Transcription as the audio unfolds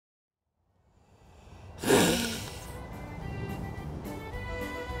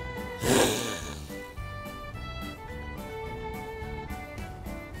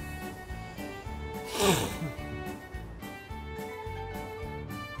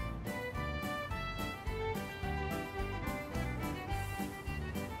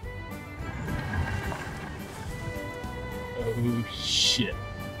Oh, shit.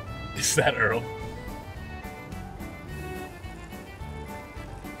 Is that Earl?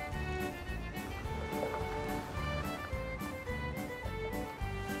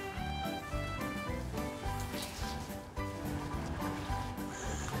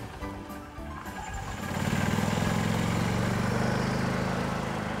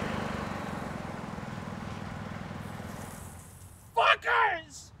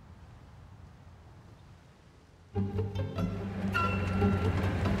 Fuckers!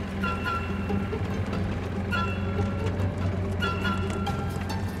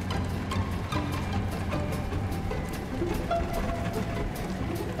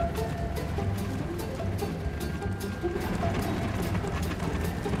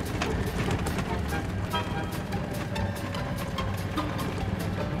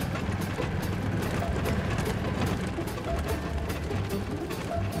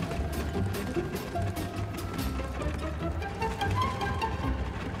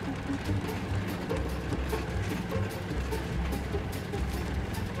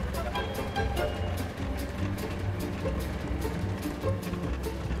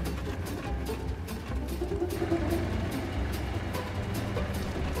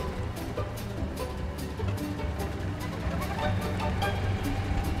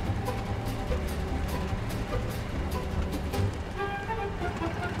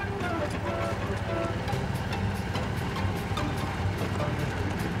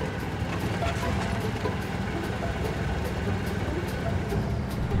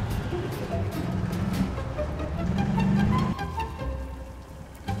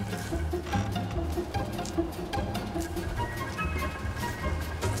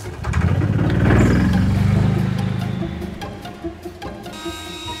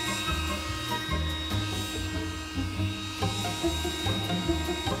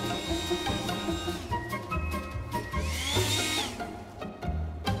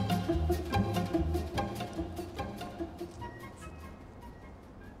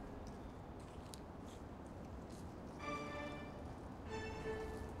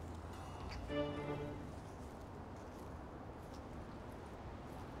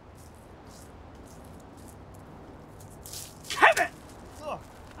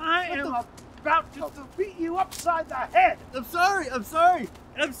 I am about to beat you upside the head. I'm sorry.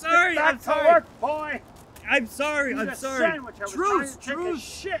 Get back to work, boy. I'm sorry. Eat a sandwich. I was trying to take a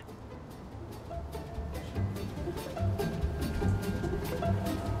shit.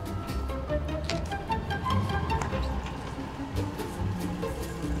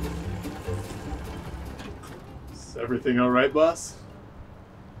 Is everything all right, boss?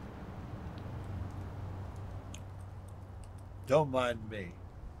 Don't mind me.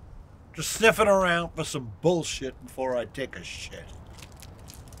 Just sniffing around for some bullshit before I take a shit.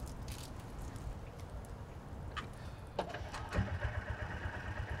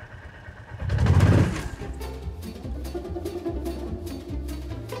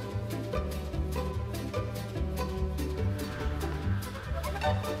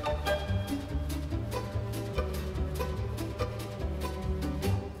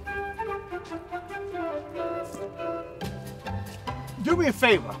 Do me a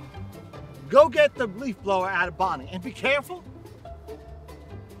favor. Go get the leaf blower out of Bonnie and be careful.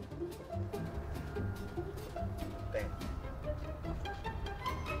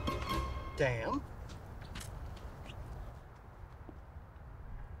 Damn.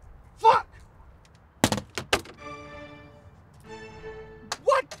 Fuck!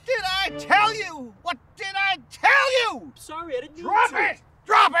 What did I tell you? What did I tell you? Sorry, I didn't mean Drop to. it!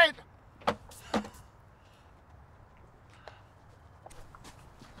 Drop it!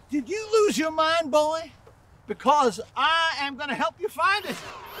 Did you lose your mind, boy? Because I am going to help you find it.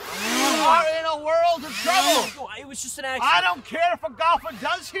 You are in a world of trouble. No, it was just an accident. I don't care if a golfer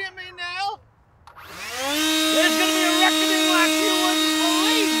does hear me now. There's going to be a reckoning like you wouldn't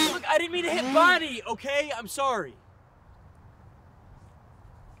believe. Look, I didn't mean to hit Bonnie, okay? I'm sorry.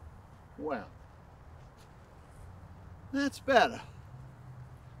 Well, that's better.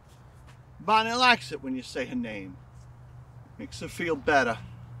 Bonnie likes it when you say her name. Makes her feel better.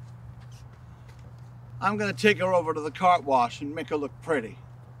 I'm gonna take her over to the cart wash and make her look pretty.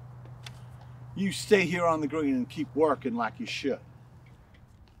 You stay here on the green and keep working like you should.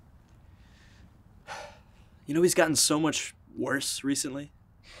 You know he's gotten so much worse recently?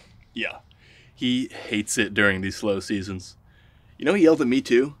 Yeah. He hates it during these slow seasons. You know, he yelled at me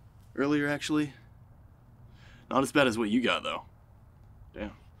too earlier, actually. Not as bad as what you got, though.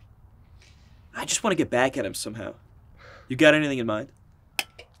 Damn. I just want to get back at him somehow. You got anything in mind?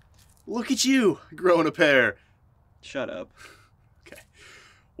 Look at you, growing a pair. Shut up. Okay.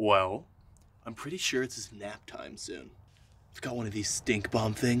 Well, I'm pretty sure it's his nap time soon. I've got one of these stink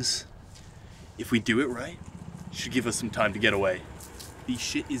bomb things. If we do it right, it should give us some time to get away. The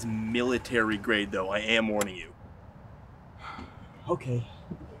shit is military grade, though. I am warning you. Okay.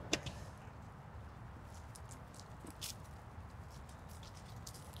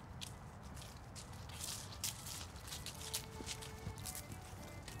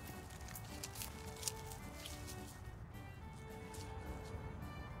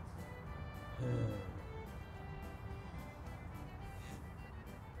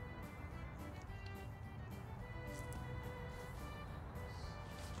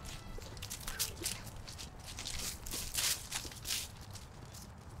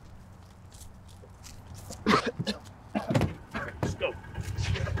 Let's go.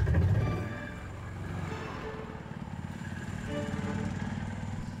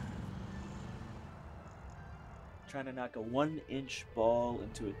 Trying to knock a 1-inch ball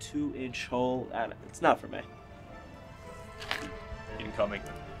into a 2-inch hole. It's not for me. Incoming.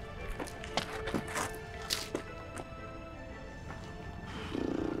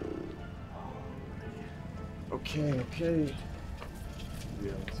 Okay.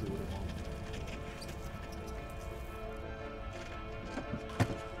 Yeah, let's see what it wants.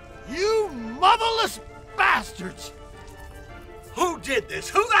 You motherless bastards! Who did this?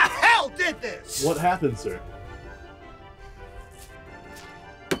 Who the hell did this? What happened, sir?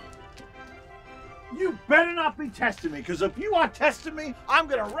 You better not be testing me, because if you are testing me, I'm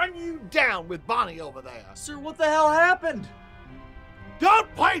gonna run you down with Bonnie over there. Sir, what the hell happened?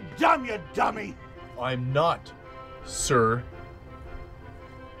 Don't play dumb, you dummy! I'm not, sir.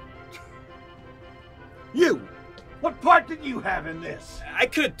 You! What part did you have in this? I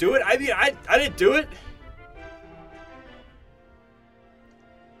couldn't do it. I mean, I didn't do it.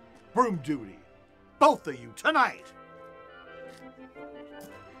 Broom duty. Both of you, tonight.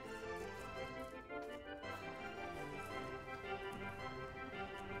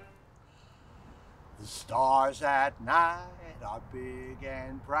 The stars at night are big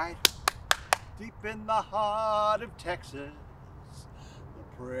and bright. Deep in the heart of Texas, the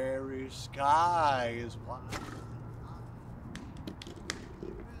prairie sky is wide.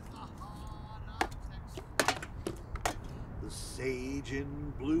 The sage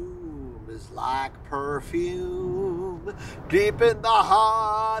in bloom is like perfume. Deep in the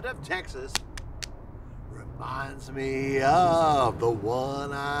heart of Texas, reminds me of the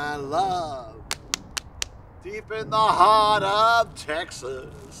one I love. Deep in the heart of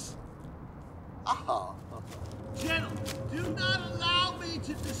Texas. Oh. Gentlemen, do not allow me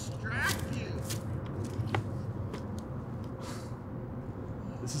to distract you.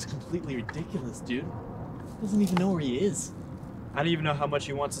 This is completely ridiculous, dude. He doesn't even know where he is. I don't even know how much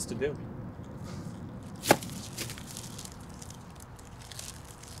he wants us to do.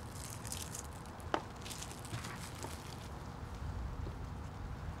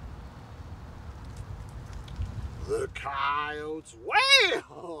 The coyotes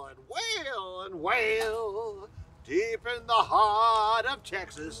wail and wail and wail deep in the heart of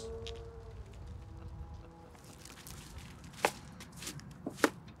Texas.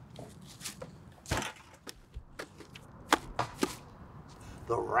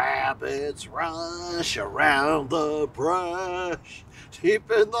 The rabbits rush around the brush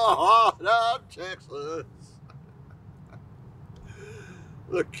deep in the heart of Texas.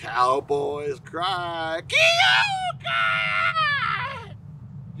 The cowboys cry, "Ki-yo-ki!"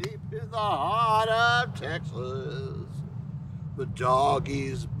 deep in the heart of Texas. The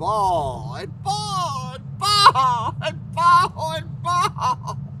doggies bawl and bawl and bawl and bawl and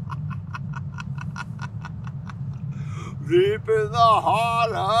bawl. Deep in the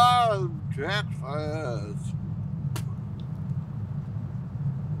heart of Texas.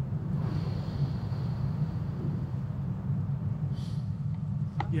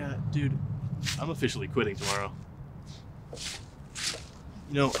 Yeah, dude, I'm officially quitting tomorrow.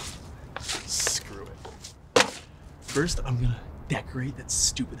 You know, screw it. First, I'm gonna decorate that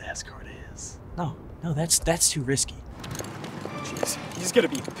stupid ass car to his. No, that's too risky. Jeez, he's gonna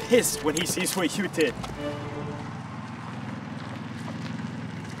be pissed when he sees what you did.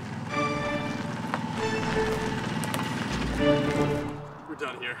 We're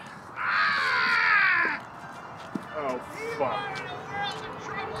done here. Oh, fuck.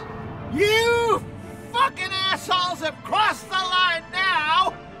 You fucking assholes have crossed the line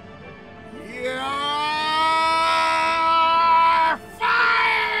now! You're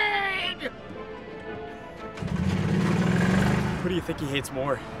fired! Who do you think he hates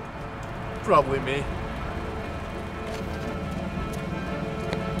more? Probably me.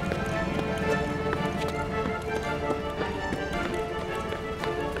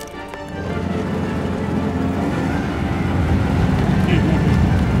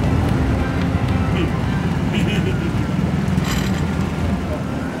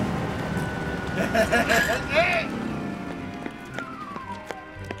 Shit!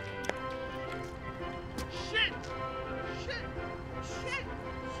 Shit! Shit!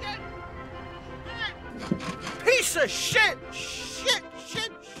 Shit! Piece of shit! Shit,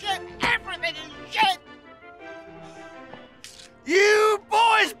 shit, shit! Everything is shit! You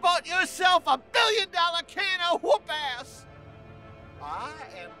boys bought yourself $1 billion can of whoop ass! I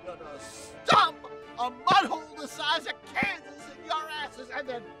am gonna stomp a mud hole the size of Kansas in your asses and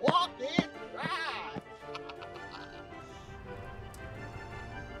then walk it dry!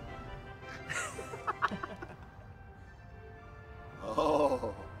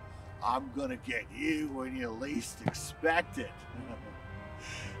 Oh, I'm gonna get you when you least expect it.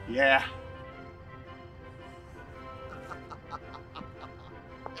 Yeah.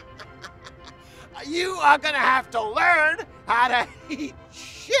 You are gonna have to learn how to eat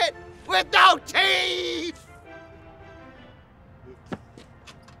shit with no teeth!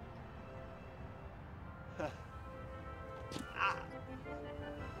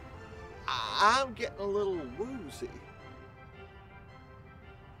 I'm getting a little woozy.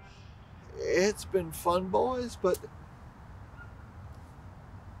 It's been fun, boys, but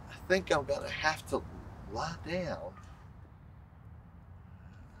I think I'm gonna have to lie down.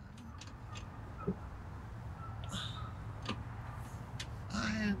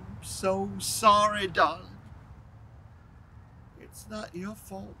 I am so sorry, darling. It's not your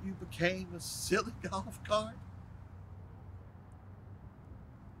fault you became a silly golf cart.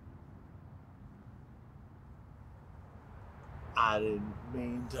 I didn't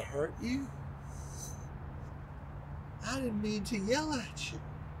mean to hurt you. I didn't mean to yell at you.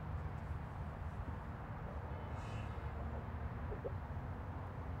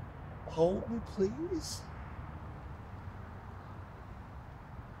 Hold me, please.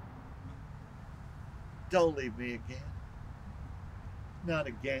 Don't leave me again. Not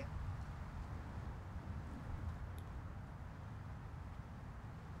again.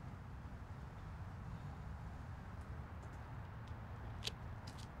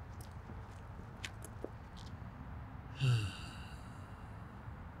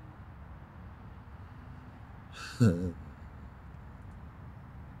 Hmm.